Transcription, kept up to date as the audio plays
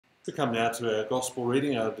We come now to our Gospel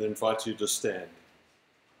reading. I would invite you to stand.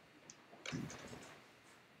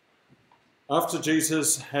 After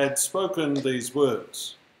Jesus had spoken these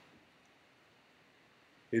words,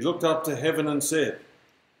 he looked up to heaven and said,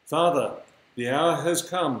 "Father, the hour has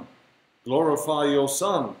come. Glorify your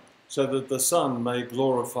Son, so that the Son may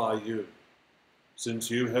glorify you,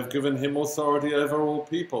 since you have given him authority over all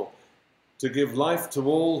people, to give life to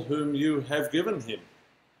all whom you have given him.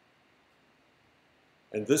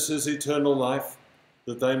 And this is eternal life,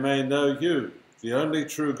 that they may know you, the only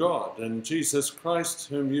true God, and Jesus Christ,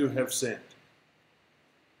 whom you have sent.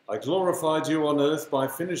 I glorified you on earth by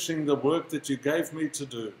finishing the work that you gave me to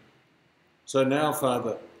do. So now,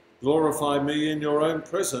 Father, glorify me in your own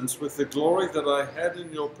presence with the glory that I had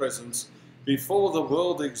in your presence before the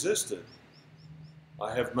world existed.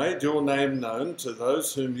 I have made your name known to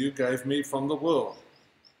those whom you gave me from the world.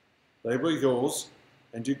 They were yours,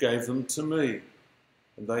 and you gave them to me,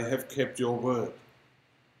 and they have kept your word.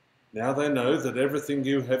 Now they know that everything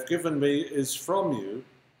you have given me is from you,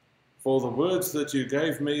 for the words that you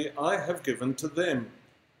gave me I have given to them,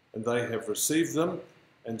 and they have received them,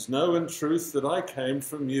 and know in truth that I came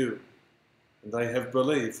from you, and they have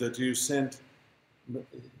believed that you sent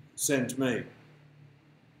me.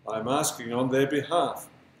 I am asking on their behalf.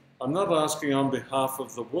 I'm not asking on behalf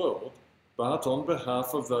of the world, but on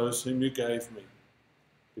behalf of those whom you gave me,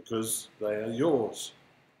 because they are yours.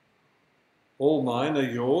 All mine are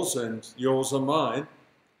yours, and yours are mine,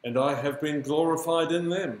 and I have been glorified in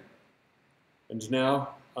them. And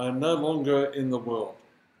now I am no longer in the world,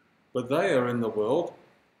 but they are in the world,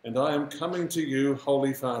 and I am coming to you,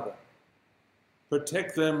 Holy Father.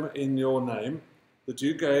 Protect them in your name that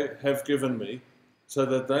you have given me, so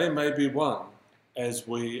that they may be one as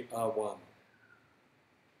we are one.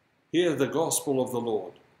 Hear the gospel of the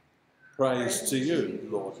Lord. Praise to you,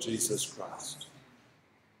 Lord Jesus Christ.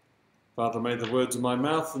 Father, may the words of my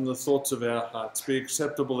mouth and the thoughts of our hearts be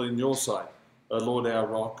acceptable in your sight, O Lord, our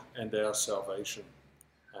rock and our salvation.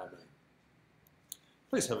 Amen.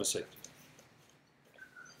 Please have a seat.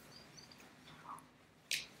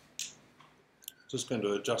 Just going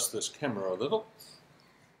to adjust this camera a little.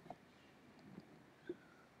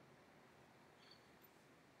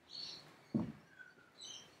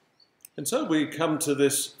 And so we come to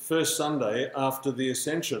this first Sunday after the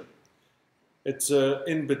Ascension. It's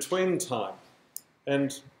in between time.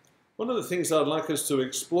 And one of the things I'd like us to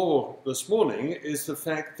explore this morning is the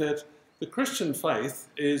fact that the Christian faith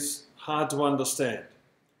is hard to understand.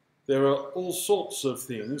 There are all sorts of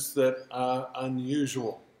things that are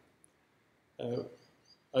unusual.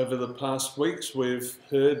 Over the past weeks, we've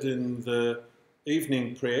heard in the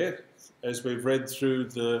evening prayer, as we've read through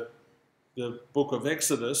the book of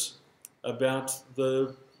Exodus, about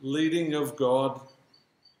the leading of God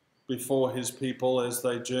before his people as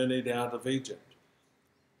they journeyed out of Egypt.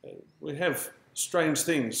 We have strange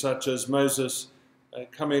things such as Moses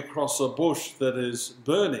coming across a bush that is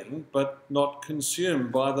burning but not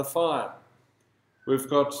consumed by the fire. We've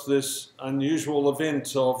got this unusual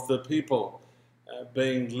event of the people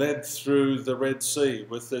being led through the Red Sea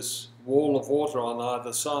with this wall of water on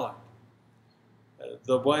either side.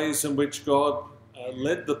 The ways in which God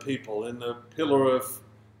led the people in a pillar of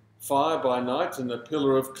fire by night and a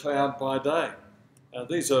pillar of cloud by day.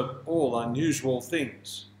 These are all unusual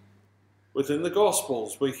things. Within the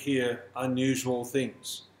Gospels, we hear unusual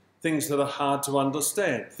things, things that are hard to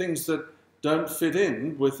understand, things that don't fit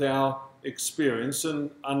in with our experience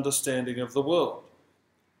and understanding of the world.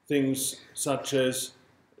 Things such as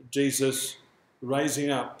Jesus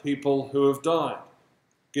raising up people who have died,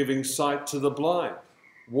 giving sight to the blind,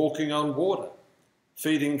 walking on water,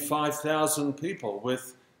 feeding 5,000 people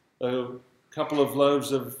with a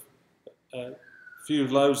few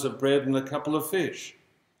loaves of bread and a couple of fish.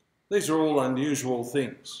 These are all unusual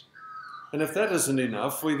things. And if that isn't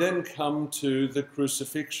enough, we then come to the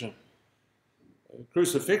crucifixion.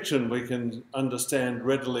 Crucifixion we can understand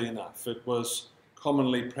readily enough. It was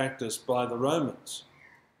commonly practiced by the Romans.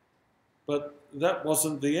 But that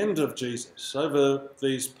wasn't the end of Jesus. Over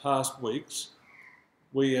these past weeks,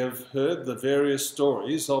 we have heard the various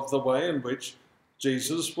stories of the way in which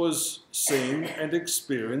Jesus was seen and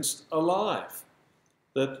experienced alive,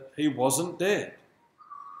 that he wasn't dead.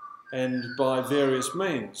 And by various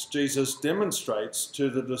means, Jesus demonstrates to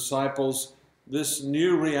the disciples this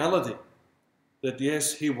new reality, that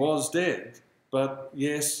yes, he was dead, but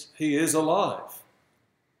yes, he is alive.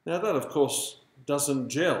 Now that, of course, doesn't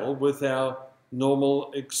gel with our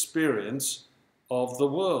normal experience of the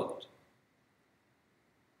world.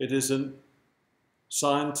 It isn't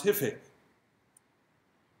scientific.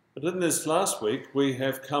 But in this last week, we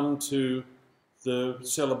have come to the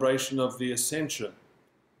celebration of the Ascension,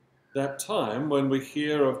 that time when we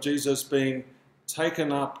hear of Jesus being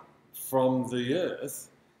taken up from the earth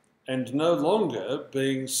and no longer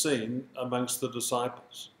being seen amongst the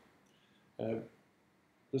disciples.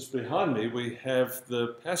 Just behind me we have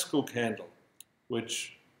the Paschal candle,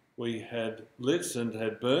 which we had lit and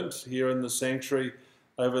had burnt here in the sanctuary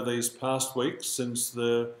over these past weeks since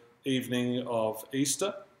the evening of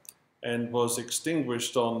Easter, and was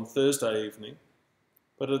extinguished on Thursday evening.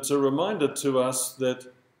 But it's a reminder to us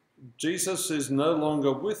that Jesus is no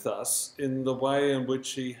longer with us in the way in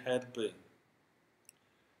which he had been.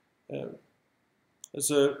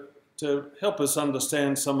 To help us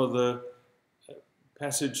understand some of the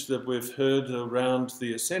passage that we've heard around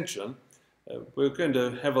the Ascension, we're going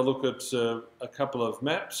to have a look at a couple of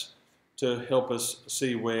maps to help us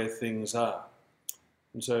see where things are.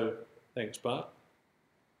 And so, thanks, Bart.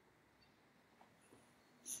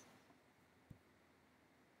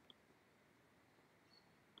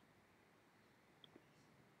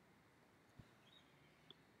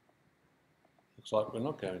 Looks like we're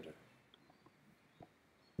not going to.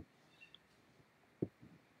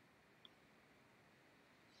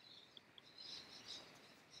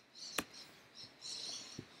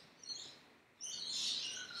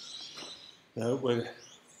 No,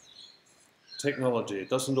 technology, it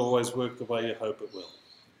doesn't always work the way you hope it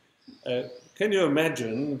will. Can you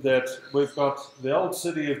imagine that we've got the old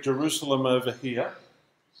city of Jerusalem over here,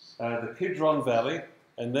 the Kidron Valley,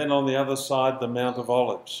 and then on the other side the Mount of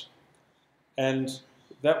Olives. And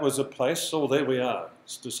that was a place, oh, there we are,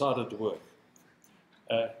 it's decided to work.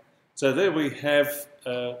 So there we have,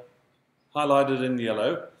 highlighted in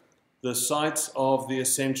yellow, the sites of the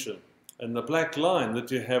Ascension. And the black line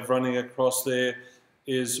that you have running across there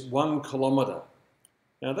is 1 kilometre.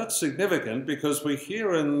 Now that's significant because we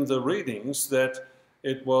hear in the readings that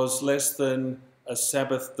it was less than a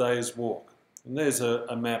Sabbath day's walk. And there's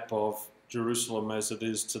a map of Jerusalem as it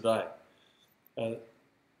is today.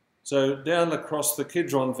 So down across the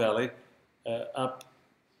Kidron Valley, up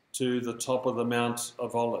to the top of the Mount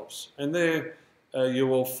of Olives. And there you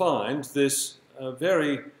will find this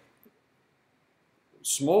very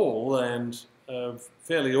small and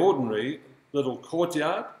fairly ordinary little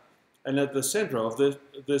courtyard, and at the centre of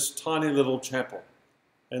this tiny little chapel.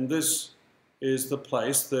 And this is the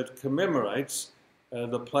place that commemorates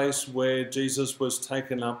the place where Jesus was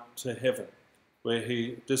taken up to heaven, where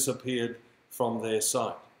he disappeared from their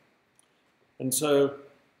sight. And so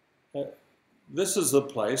this is the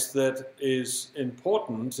place that is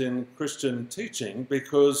important in Christian teaching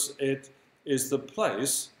because it is the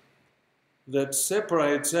place that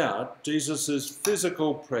separates out Jesus'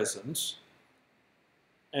 physical presence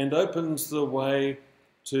and opens the way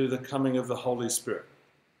to the coming of the Holy Spirit.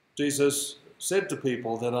 Jesus said to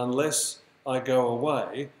people that unless I go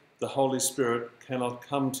away, the Holy Spirit cannot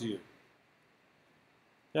come to you.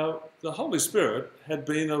 Now, the Holy Spirit had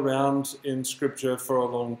been around in Scripture for a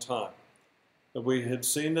long time. We had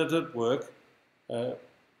seen it at work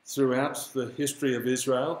throughout the history of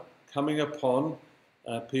Israel, coming upon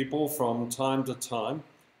people from time to time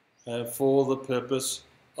for the purpose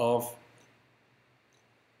of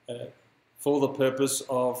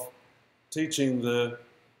teaching the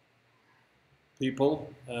people,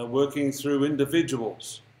 working through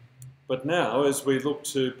individuals. But now, as we look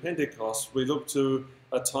to Pentecost, we look to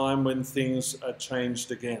a time when things are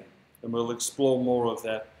changed again, and we'll explore more of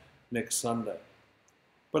that next Sunday.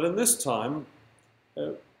 But in this time,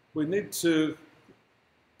 we need to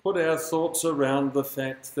put our thoughts around the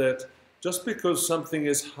fact that just because something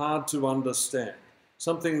is hard to understand,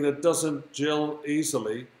 something that doesn't gel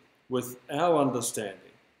easily with our understanding,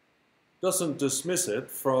 doesn't dismiss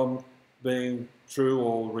it from being true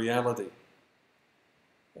or reality.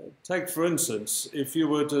 Take, for instance, if you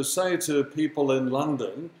were to say to people in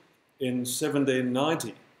London in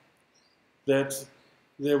 1790 that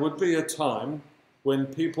there would be a time when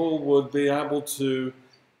people would be able to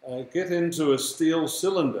get into a steel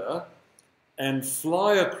cylinder and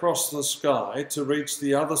fly across the sky to reach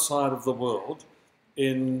the other side of the world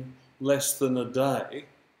in less than a day,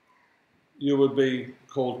 you would be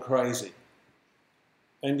called crazy.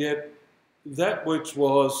 And yet, that which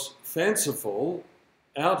was fanciful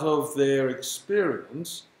out of their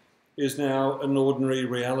experience is now an ordinary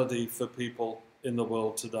reality for people in the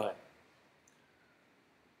world today.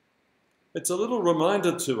 It's a little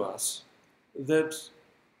reminder to us that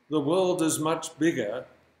the world is much bigger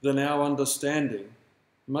than our understanding,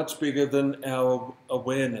 much bigger than our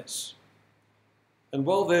awareness. And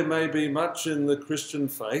while there may be much in the Christian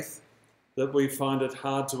faith that we find it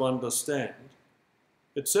hard to understand,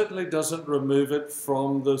 it certainly doesn't remove it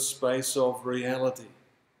from the space of reality.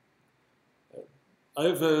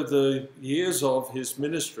 Over the years of his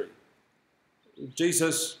ministry,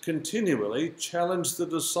 Jesus continually challenged the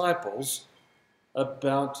disciples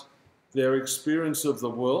about their experience of the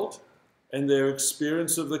world and their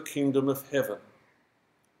experience of the kingdom of heaven.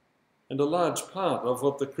 And a large part of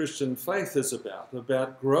what the Christian faith is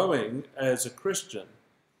about growing as a Christian,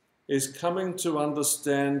 is coming to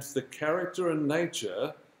understand the character and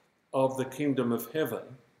nature of the kingdom of heaven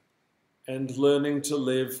and learning to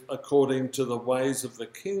live according to the ways of the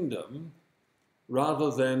kingdom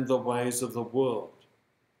rather than the ways of the world.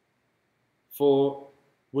 For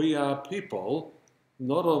we are people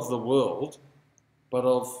not of the world, but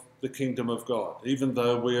of the kingdom of God, even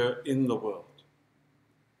though we're in the world.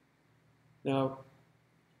 Now,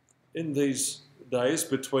 in these days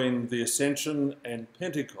between the Ascension and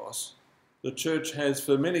Pentecost, the church has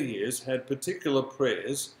for many years had particular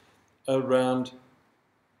prayers around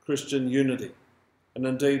Christian unity. And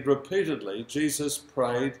indeed, repeatedly, Jesus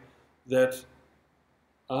prayed that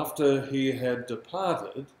after he had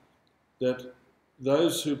departed, that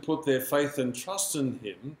those who put their faith and trust in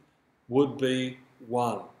him would be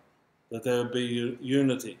one, that there would be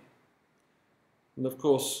unity. And of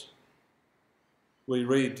course, we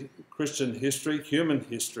read Christian history, human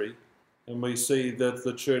history, and we see that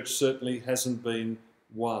the church certainly hasn't been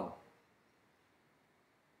one.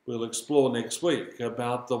 We'll explore next week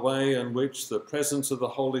about the way in which the presence of the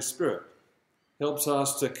Holy Spirit helps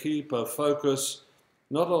us to keep a focus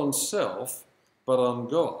not on self, but on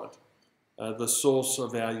God, the source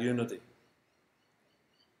of our unity.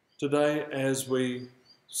 Today, as we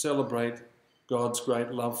celebrate God's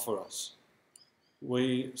great love for us,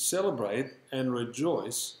 we celebrate and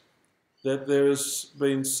rejoice that there has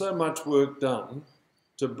been so much work done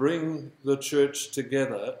to bring the church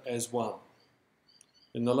together as one.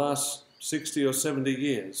 In the last 60 or 70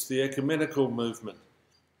 years, the ecumenical movement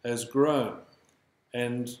has grown,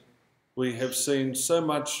 and we have seen so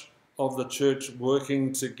much of the church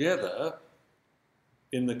working together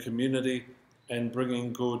in the community and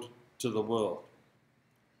bringing good to the world.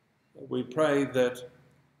 We pray that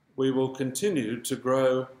we will continue to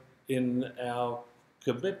grow in our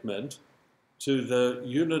commitment to the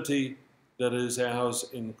unity that is ours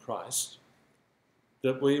in Christ,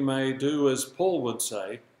 that we may do as Paul would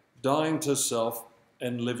say, dying to self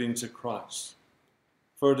and living to Christ.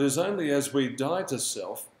 For it is only as we die to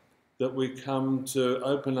self that we come to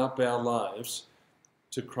open up our lives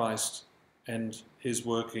to Christ and his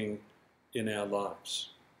working in our lives.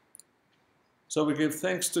 So we give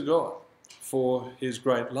thanks to God for his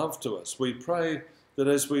great love to us. We pray that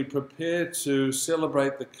as we prepare to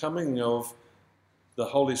celebrate the coming of the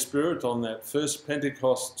Holy Spirit on that first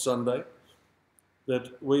Pentecost Sunday,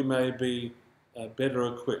 that we may be better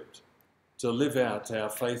equipped to live out our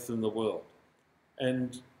faith in the world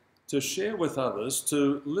and to share with others,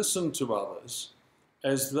 to listen to others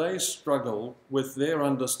as they struggle with their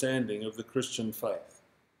understanding of the Christian faith.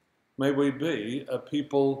 May we be a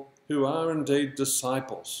people who are indeed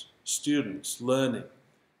disciples, students, learning,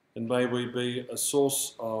 and may we be a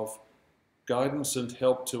source of guidance and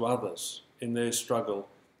help to others in their struggle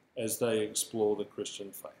as they explore the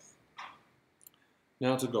Christian faith.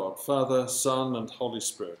 Now to God, Father, Son, and Holy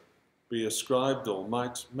Spirit, be ascribed all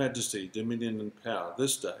might, majesty, dominion, and power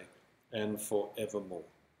this day and forevermore.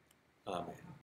 Amen.